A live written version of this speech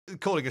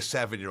calling a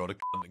 7-year-old a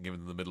cunt and giving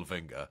them the middle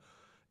finger,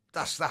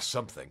 that's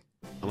something.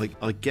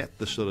 I get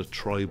the sort of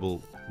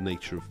tribal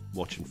nature of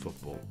watching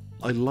football.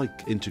 I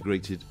like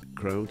integrated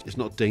crowds. It's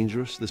not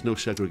dangerous. There's no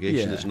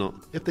segregation. Yeah. It's not.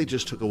 If they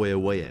just took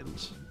away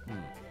ends,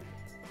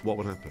 what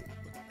would happen?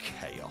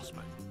 Chaos,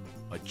 man.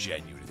 I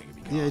genuinely think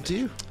it'd be Yeah, carnage. do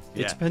you?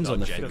 It Yeah, depends on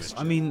the genuinely. fix.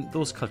 I mean,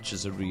 those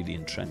cultures are really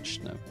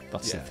entrenched now.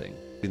 That's the thing.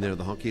 Been there at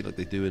the hockey like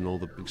they do in all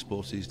the big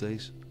sports these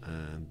days,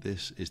 and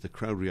this is the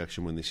crowd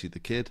reaction when they see the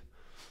kid,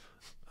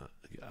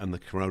 and the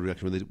crowd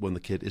reaction when the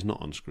kid is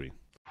not on screen.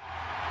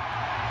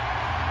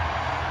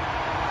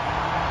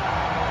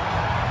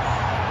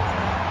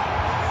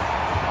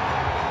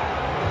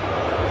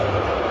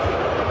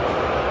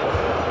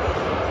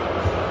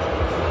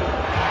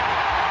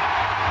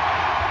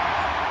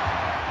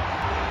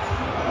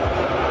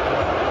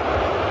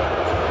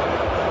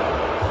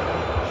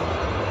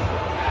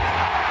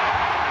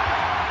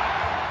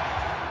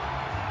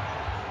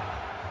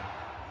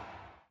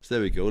 So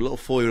there we go, a little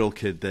 4-year-old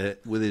kid there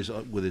with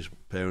his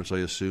parents, I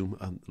assume.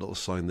 A little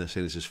sign there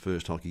saying it's his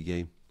first hockey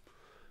game.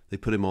 They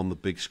put him on the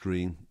big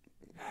screen.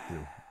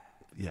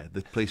 Yeah,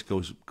 the place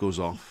goes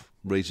off,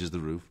 raises the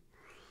roof.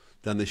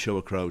 Then they show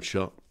a crowd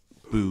shot,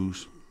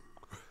 boos.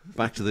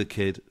 Back to the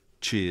kid,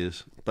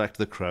 cheers. Back to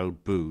the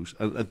crowd, boos.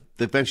 And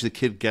eventually the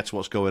kid gets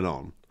what's going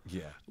on.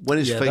 Yeah. When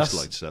his face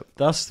lights up.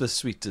 That's the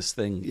sweetest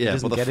thing. Yeah,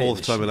 but the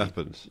fourth time it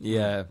happens.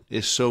 Yeah.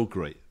 It's so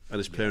great. And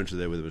his parents are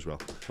there with him as well.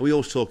 And we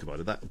always talk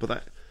about it,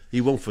 but he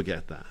won't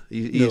forget that.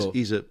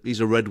 He's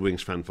a Red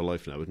Wings fan for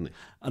life now, isn't he?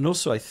 And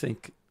also, I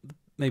think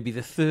maybe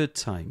the third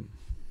time,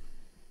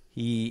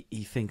 he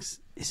thinks,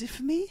 is it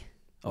for me?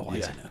 Oh, I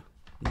don't know.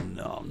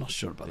 No, I'm not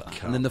sure about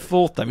that. And then the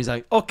fourth time, he's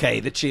like, okay,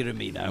 they're cheering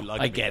me now.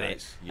 I get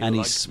it. And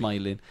he's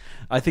smiling.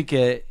 I think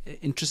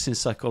interesting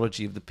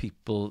psychology of the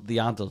people, the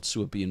adults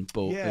who are being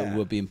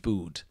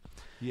booed.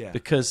 Yeah.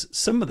 Because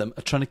some of them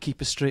are trying to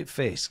keep a straight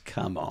face.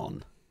 Come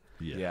on.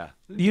 Yeah.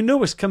 You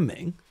know it's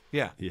coming.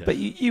 Yeah. But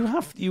you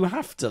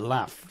have to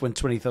laugh when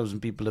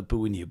 20,000 people are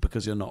booing you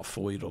because you're not a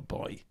 4-year-old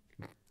boy.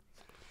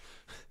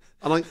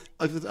 And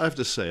I have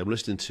to say, I'm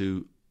listening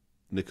to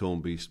Nick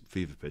Hornby's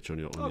Fever Pitch on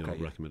your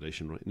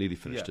recommendation, right? Nearly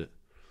finished it.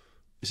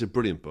 It's a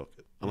brilliant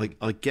book. And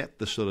I get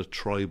the sort of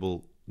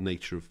tribal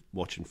nature of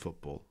watching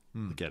football.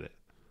 I get it.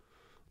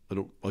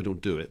 I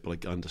don't do it,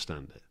 but I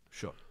understand it.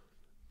 Sure.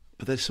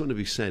 But there's something to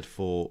be said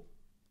for,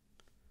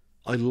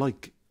 I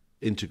like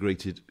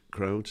integrated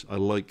crowds. I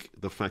like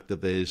the fact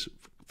that there's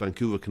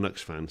Vancouver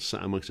Canucks fans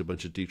sat amongst a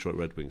bunch of Detroit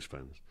Red Wings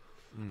fans.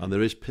 And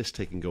there is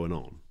piss-taking going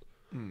on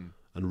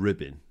and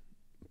ribbing.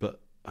 But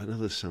I know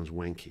this sounds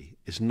wanky.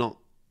 It's not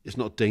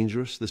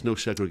dangerous. There's no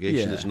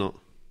segregation. Yeah. It's not...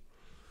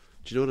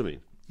 Do you know what I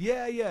mean?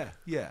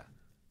 Yeah.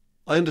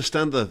 I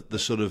understand the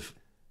sort of...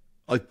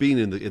 I've been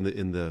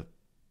in the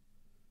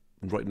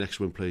right next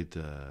to when played...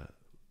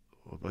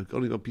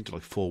 I've been to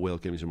like 4 Wales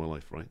games in my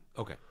life, right?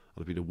 Okay.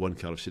 I've been to 1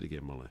 Cardiff City game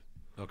in my life.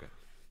 Okay.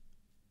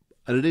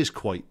 And it is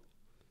quite...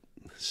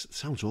 It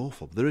sounds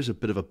awful, but there is a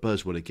bit of a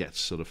buzz when it gets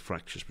sort of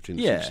fractious between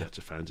the two sets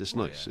of fans. It's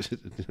nice.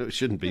 It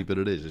shouldn't be, but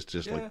it is. It's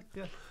just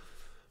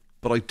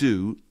But I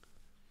do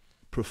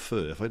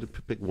prefer, if I had to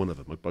pick one of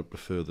them, I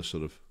prefer the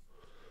sort of...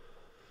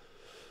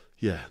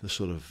 Yeah, this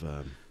sort of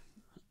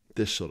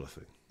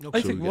thing. Okay.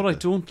 I think what I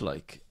don't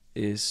like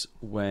is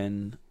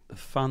when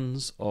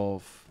fans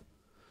of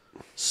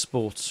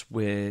sports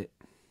where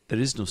there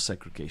is no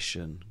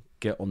segregation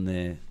get on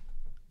their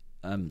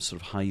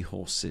sort of high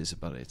horses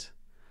about it.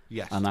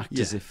 Yes. And act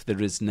as if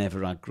there is never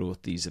aggro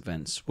at these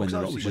events when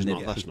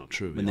that's not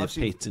true. When they're I've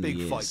seen patent in the big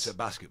ears. fights at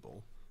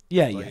basketball.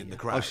 In the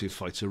crowd. I've seen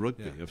fights at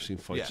rugby. Yeah. I've seen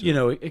fights. You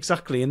know,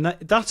 exactly, and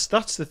that's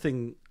the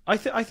thing. I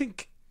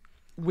think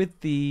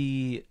with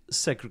the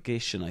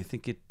segregation, I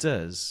think it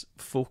does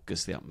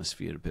focus the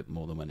atmosphere a bit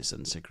more than when it's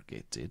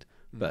unsegregated.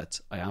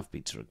 But I have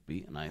been to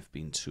rugby and I have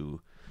been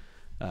to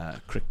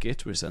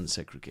cricket where it's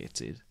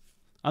unsegregated,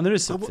 and there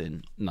is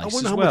something nice as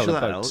well. I wonder how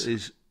much of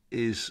that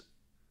is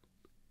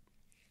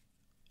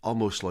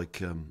almost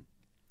like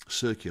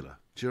circular.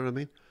 Do you know what I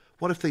mean?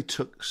 What if they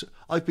took...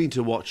 I've been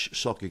to watch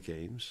soccer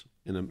games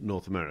in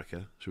North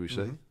America, shall we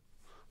say.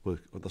 Well,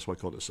 that's why I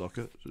call it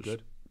soccer.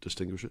 Good.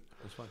 Distinguish it.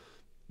 That's fine.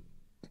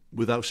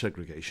 Without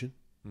segregation.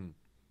 And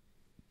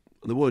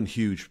there weren't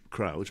huge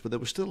crowds, but there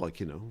were still a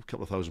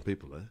couple of thousand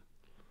people there.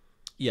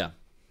 Yeah.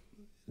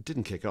 It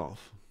didn't kick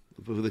off.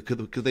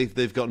 Because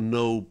they've got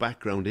no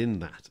background in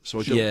that.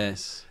 So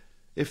yes.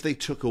 If they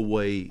just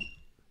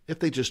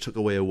took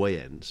away away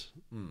ends,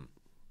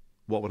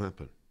 what would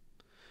happen?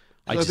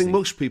 I think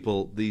most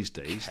people these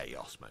days...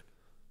 Chaos, man.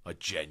 I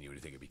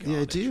genuinely think it'd be carnage.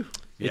 Yeah, do you?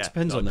 It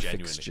depends on the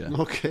fixture.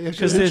 Okay,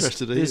 because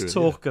there's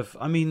talk of...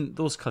 I mean,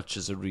 those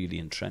cultures are really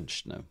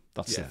entrenched now.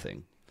 That's the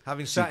thing.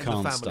 Having sat in the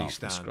family start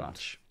stand from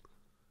scratch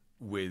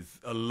with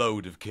a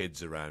load of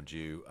kids around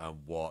you and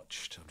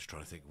watched... I'm just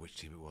trying to think which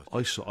team it was.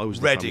 I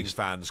was Reading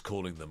fans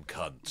calling them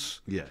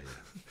cunts. Yeah.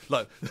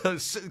 Like,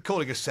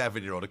 calling a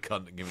 7-year-old a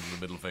cunt and giving them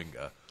the middle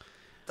finger.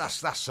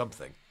 That's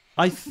something.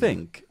 I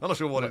think... I'm not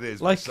sure what it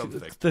is, like but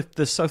something.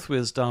 The South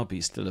Wales derby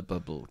is still a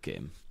bubble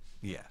game.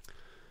 Yeah.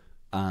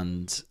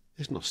 And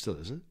It's not still,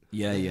 is it?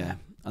 Yeah, yeah.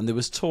 And there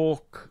was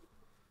talk.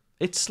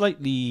 It's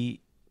slightly,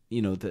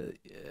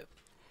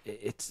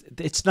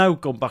 it's now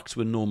gone back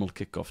to a normal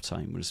kick-off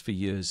time, whereas for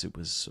years it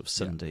was sort of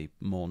Sunday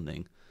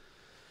morning.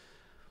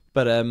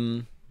 But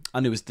and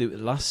it was the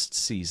last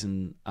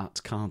season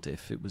at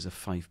Cardiff. It was a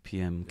 5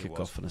 p.m.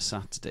 kick-off on a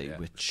Saturday,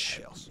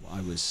 which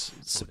I was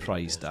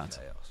surprised at.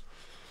 Chaos.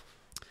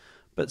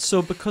 But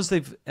so because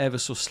they've ever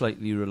so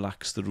slightly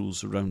relaxed the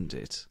rules around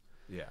it,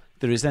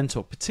 there is then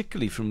talk,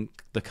 particularly from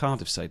the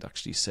Cardiff side,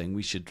 actually saying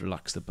we should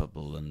relax the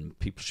bubble and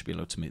people should be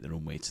allowed to make their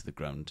own way to the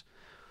ground.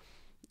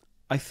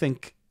 I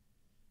think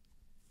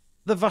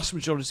the vast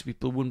majority of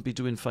people wouldn't be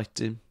doing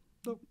fighting,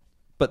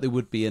 but there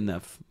would be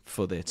enough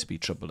for there to be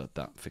trouble at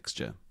that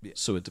fixture. Yeah.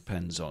 So it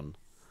depends on,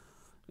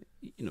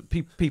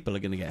 people are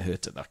going to get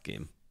hurt at that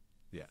game.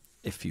 Yeah,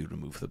 if you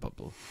remove the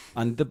bubble,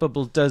 and the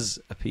bubble does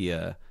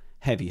appear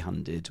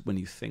heavy-handed when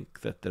you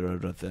think that there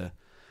are other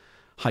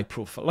high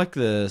profile, like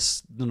the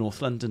North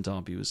London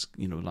derby was,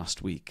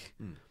 last week,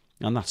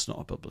 and that's not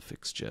a bubble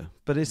fixture.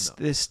 But you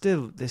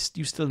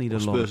still need a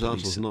lot of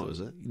police. Spurs not, is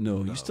it?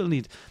 No, you still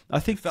need.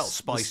 I think it felt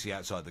spicy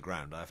outside the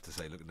ground. I have to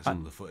say, looking at some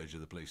of the footage of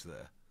the police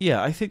there.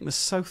 Yeah, I think the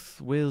South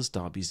Wales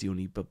derby is the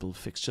only bubble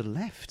fixture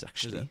left.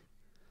 Actually,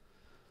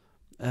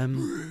 I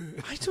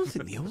don't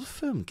think the Old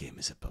Firm game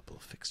is a bubble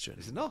fixture.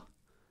 Is it not?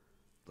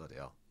 Bloody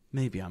hell.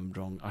 Maybe I'm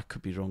wrong. I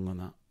could be wrong on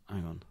that.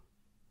 Hang on.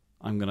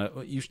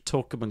 You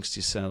talk amongst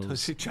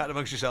yourselves. Chat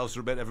amongst yourselves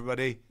for a bit,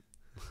 everybody.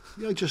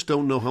 Yeah, I just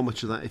don't know how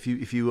much of that, if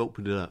you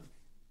opened it up.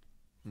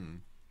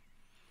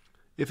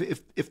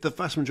 If the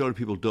vast majority of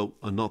people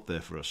are not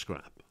there for a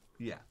scrap.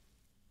 Yeah.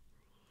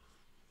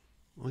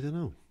 I don't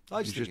know.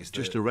 I just think it's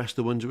just arrest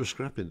the ones who are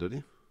scrapping, don't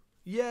you?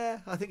 Yeah,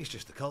 I think it's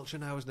just the culture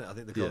now, isn't it? I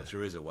think the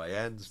culture is away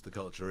ends, the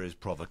culture is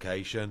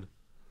provocation.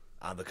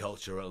 And the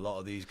culture at a lot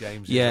of these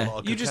games is a lot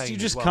of you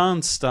just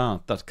can't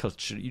start that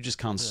culture. You just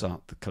can't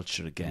start the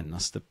culture again.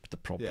 That's the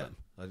problem.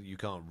 Yeah. You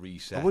can't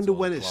reset. I wonder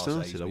when it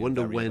started. I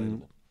wonder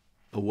when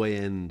away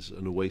ends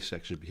and away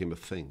sections became a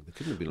thing. It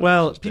couldn't have been.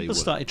 Well, people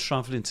started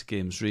travelling to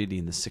games really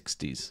in the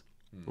 60s.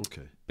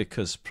 Okay.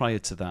 Because prior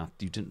to that,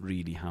 you didn't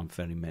really have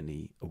very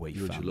many away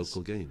fans. Your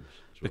local games.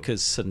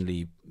 Because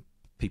suddenly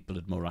people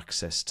had more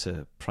access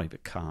to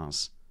private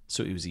cars,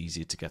 so it was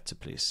easier to get to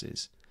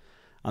places.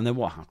 And then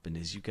what happened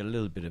is you get a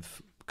little bit of...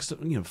 Because,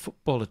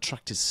 football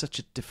attracted such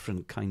a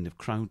different kind of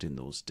crowd in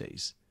those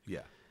days.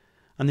 Yeah.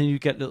 And then you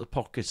get little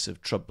pockets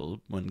of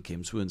trouble when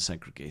games weren't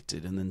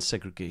segregated, and then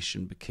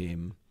segregation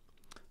became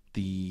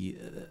the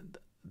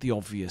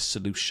obvious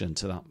solution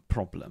to that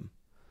problem.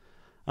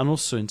 And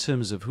also in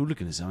terms of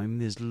hooliganism,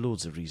 there's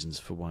loads of reasons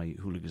for why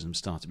hooliganism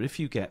started. But if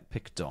you get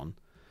picked on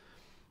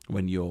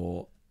when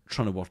you're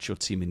trying to watch your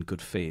team in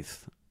good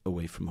faith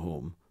away from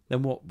home,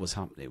 then what was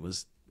happening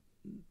was...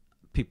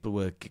 people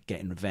were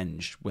getting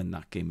revenge when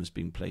that game was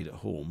being played at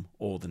home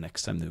or the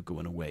next time they were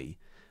going away,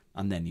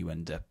 and then you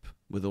end up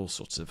with all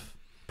sorts of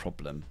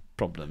problems.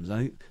 I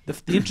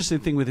think the interesting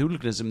thing with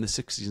hooliganism in the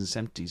 60s and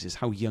 70s is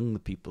how young the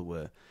people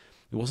were.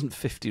 It wasn't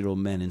 50-year-old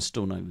men in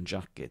Stone Island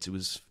jackets. It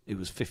was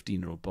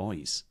 15-year-old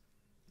boys.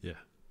 Yeah,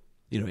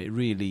 it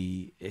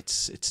really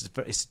it's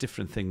a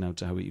different thing now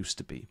to how it used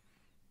to be.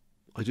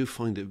 I do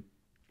find it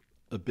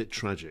a bit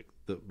tragic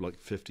that like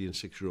 50 and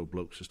 60-year-old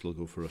blokes are still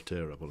go for a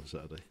tear up on a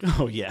Saturday.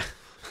 Oh yeah,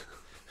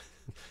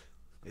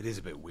 it is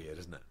a bit weird,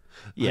 isn't it?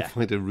 Yeah, I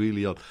find it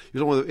really odd. You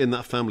know, in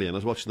that family, and I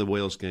was watching the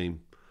Wales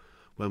game.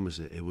 When was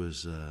it? It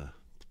was I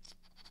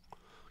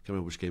can't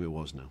remember which game it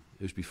was now.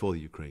 It was before the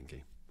Ukraine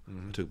game.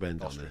 Mm-hmm. I took Ben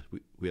down there.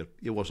 We had,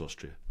 it was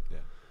Austria.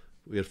 Yeah,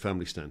 we had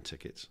family stand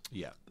tickets.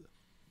 Yeah.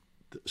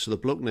 So the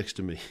bloke next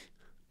to me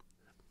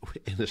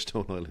in a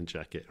Stone Island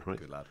jacket, right?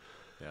 Good lad.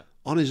 Yeah.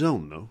 On his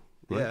own, no.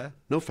 Right? Yeah.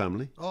 No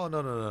family. Oh,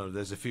 no.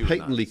 There's a few.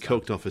 Patently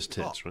coked off his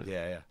tits, right?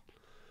 Yeah.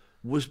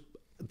 Was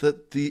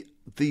that the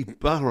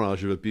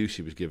barrage of abuse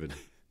he was given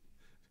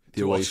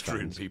the away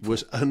fans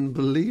was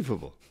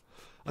unbelievable.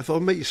 I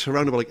thought, mate, you're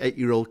surrounded by like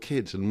 8-year-old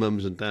kids and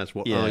mums and dads.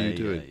 What are you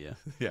doing?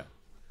 Yeah.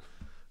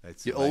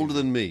 You're older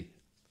than me.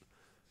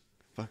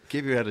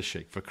 Give your head a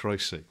shake, for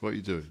Christ's sake. What are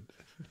you doing?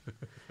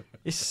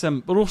 It's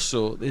but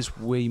also there's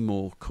way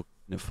more cooking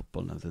in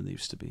football now than there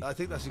used to be. I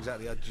think that's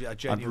exactly.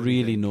 I've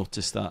really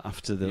noticed that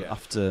after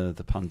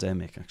the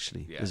pandemic.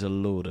 Actually, there's a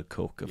load of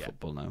coke of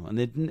football now, and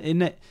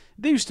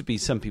there used to be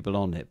some people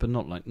on it, but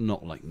not like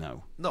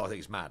now. No, I think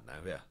it's mad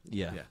now.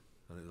 Yeah.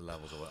 I think the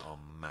levels are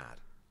mad.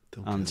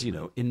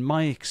 In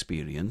my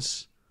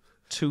experience,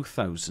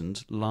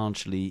 2,000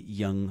 largely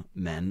young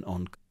men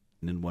on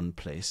in one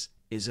place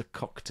is a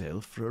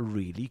cocktail for a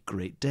really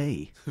great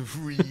day.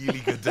 Really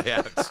good day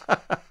out.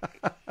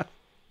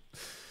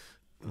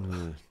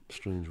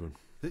 Strange one.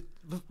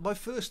 My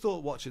first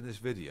thought watching this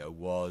video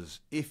was,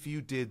 if you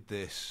did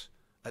this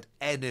at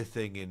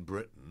anything in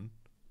Britain,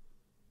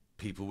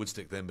 people would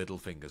stick their middle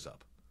fingers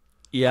up.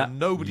 Yeah. And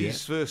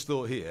nobody's first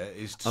thought here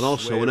is to and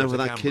also, swear whenever at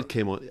that camera. kid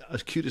came on,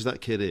 as cute as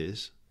that kid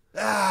is,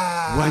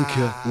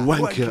 wanker.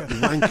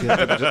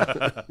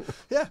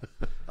 Yeah.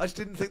 I just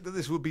didn't think that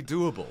this would be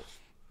doable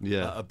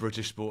Yeah. at a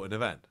British sporting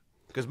event.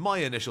 Because my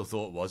initial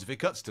thought was, if it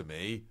cuts to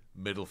me,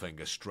 middle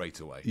finger straight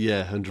away.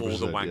 Yeah, 100%. Or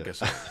the wanker yeah.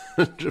 sign.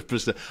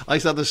 100%. I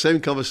used to have the same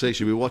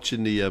conversation. We were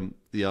watching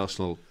the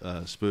Arsenal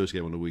Spurs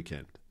game on the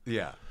weekend,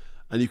 Yeah.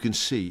 and you can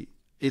see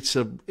it's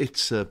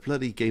a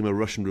bloody game of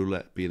Russian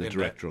roulette being a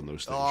director on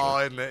those things. Oh,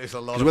 right? isn't it? It's a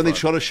lot of Because when they fun.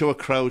 try to show a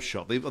crowd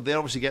shot, they're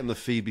obviously getting the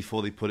feed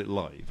before they put it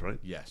live, right?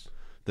 Yes.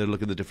 They're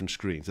looking at the different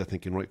screens. They're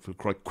thinking, right,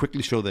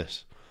 quickly show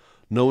this.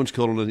 No one's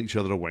calling each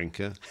other a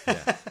wanker.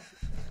 Yeah.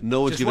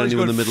 No one's Just giving when he's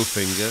anyone the going, middle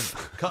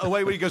finger. Cut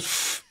away when he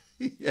goes...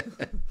 Yeah.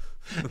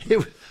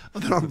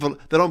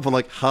 They're on for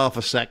like half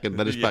a second,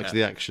 then it's back to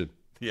the action.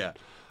 Yeah.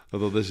 I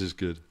thought this is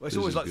good. Well, it's This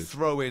always is like good.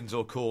 throw-ins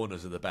or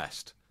corners are the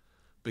best.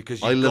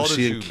 Because I you've love got to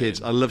seeing zoom kids.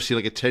 in. I love seeing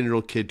like a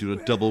 10-year-old kid doing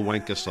a double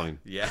wanker sign.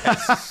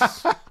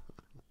 Yes.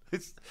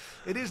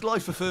 It is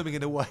life-affirming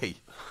in a way.